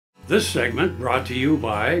This segment brought to you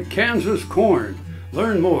by Kansas Corn.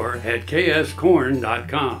 Learn more at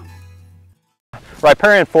kscorn.com.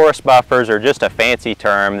 Riparian forest buffers are just a fancy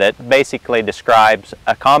term that basically describes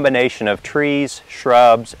a combination of trees,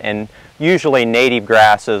 shrubs, and usually native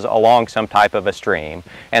grasses along some type of a stream.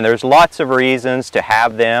 And there's lots of reasons to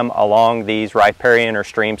have them along these riparian or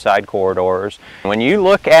streamside corridors. When you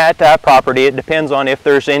look at property, it depends on if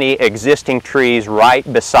there's any existing trees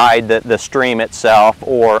right beside the stream itself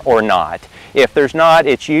or not. If there's not,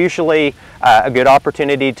 it's usually a good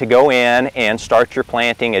opportunity to go in and start your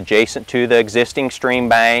planting adjacent to the existing stream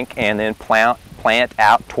bank and then plant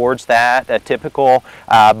out towards that. A typical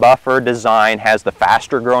buffer design has the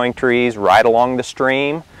faster growing trees right along the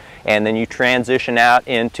stream, and then you transition out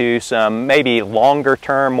into some maybe longer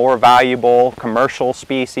term, more valuable commercial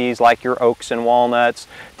species like your oaks and walnuts,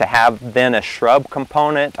 to have then a shrub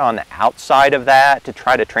component on the outside of that to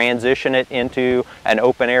try to transition it into an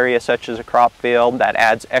open area such as a crop field. That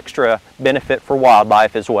adds extra benefit for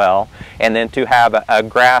wildlife as well. And then to have a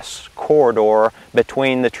grass corridor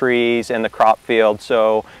between the trees and the crop field,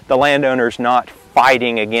 so the landowner's not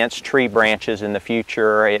fighting against tree branches in the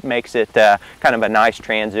future. It makes it kind of a nice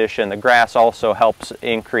transition. The grass also helps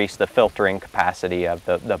increase the filtering capacity of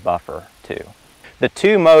the buffer too. The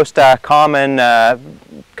two most common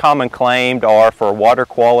claimed are for water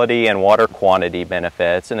quality and water quantity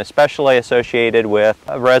benefits, and especially associated with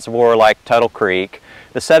a reservoir like Tuttle Creek.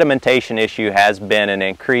 The sedimentation issue has been an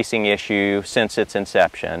increasing issue since its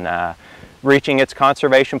inception. Reaching its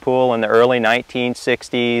conservation pool in the early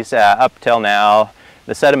 1960s, up till now,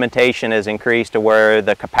 the sedimentation has increased to where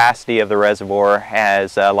the capacity of the reservoir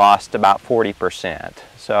has lost about 40%.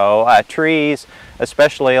 So trees,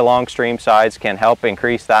 especially along stream sides, can help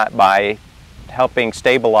increase that by helping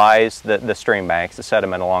stabilize the stream banks, the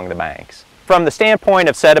sediment along the banks. From the standpoint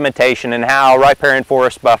of sedimentation and how riparian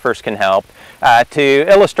forest buffers can help, to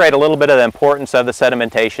illustrate a little bit of the importance of the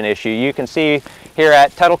sedimentation issue, you can see here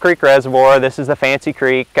at Tuttle Creek Reservoir, this is the Fancy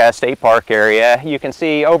Creek State Park area. You can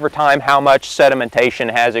see over time how much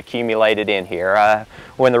sedimentation has accumulated in here.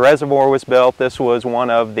 When the reservoir was built, this was one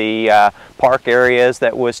of the park areas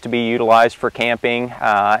that was to be utilized for camping,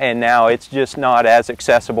 and now it's just not as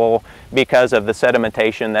accessible because of the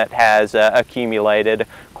sedimentation that has accumulated.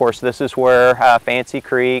 Of course, this is where Fancy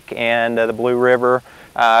Creek and the Blue River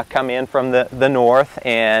come in from the north,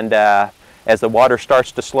 and as the water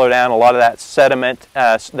starts to slow down, a lot of that sediment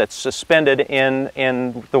that's suspended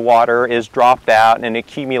in the water is dropped out and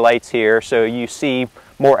accumulates here, so you see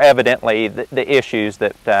more evidently the issues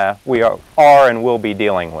that we are and will be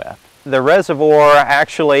dealing with. The reservoir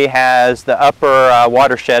actually has the upper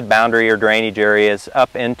watershed boundary or drainage areas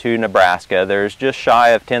up into Nebraska. There's just shy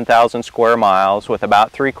of 10,000 square miles, with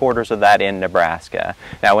about 3/4 of that in Nebraska.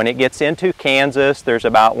 Now when it gets into Kansas, there's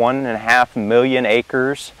about 1.5 million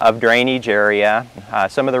acres of drainage area.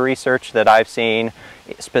 Some of the research that I've seen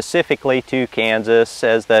specifically to Kansas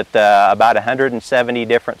says that about 170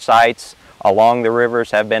 different sites along the rivers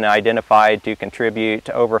have been identified to contribute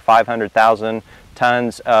to over 500,000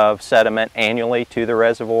 tons of sediment annually to the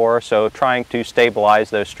reservoir, so trying to stabilize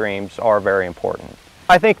those streams are very important.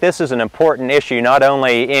 I think this is an important issue not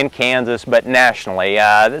only in Kansas but nationally.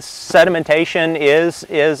 This sedimentation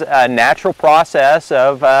is a natural process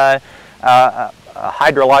of a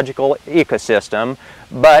hydrological ecosystem,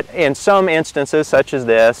 but in some instances such as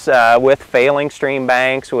this, with failing stream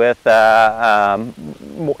banks, with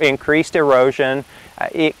increased erosion,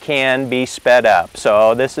 it can be sped up.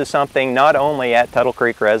 So this is something not only at Tuttle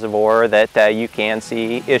Creek Reservoir that you can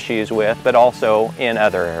see issues with, but also in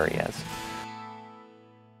other areas.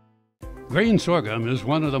 Grain sorghum is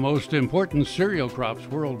one of the most important cereal crops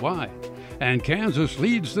worldwide, and Kansas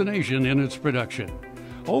leads the nation in its production.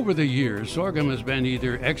 Over the years, sorghum has been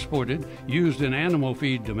either exported, used in animal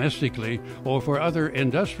feed domestically, or for other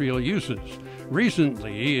industrial uses.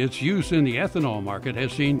 Recently, its use in the ethanol market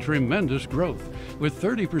has seen tremendous growth, with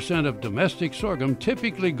 30% of domestic sorghum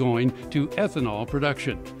typically going to ethanol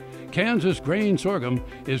production. Kansas Grain Sorghum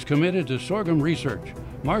is committed to sorghum research,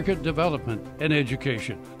 market development, and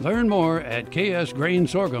education. Learn more at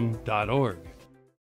ksgrainsorghum.org.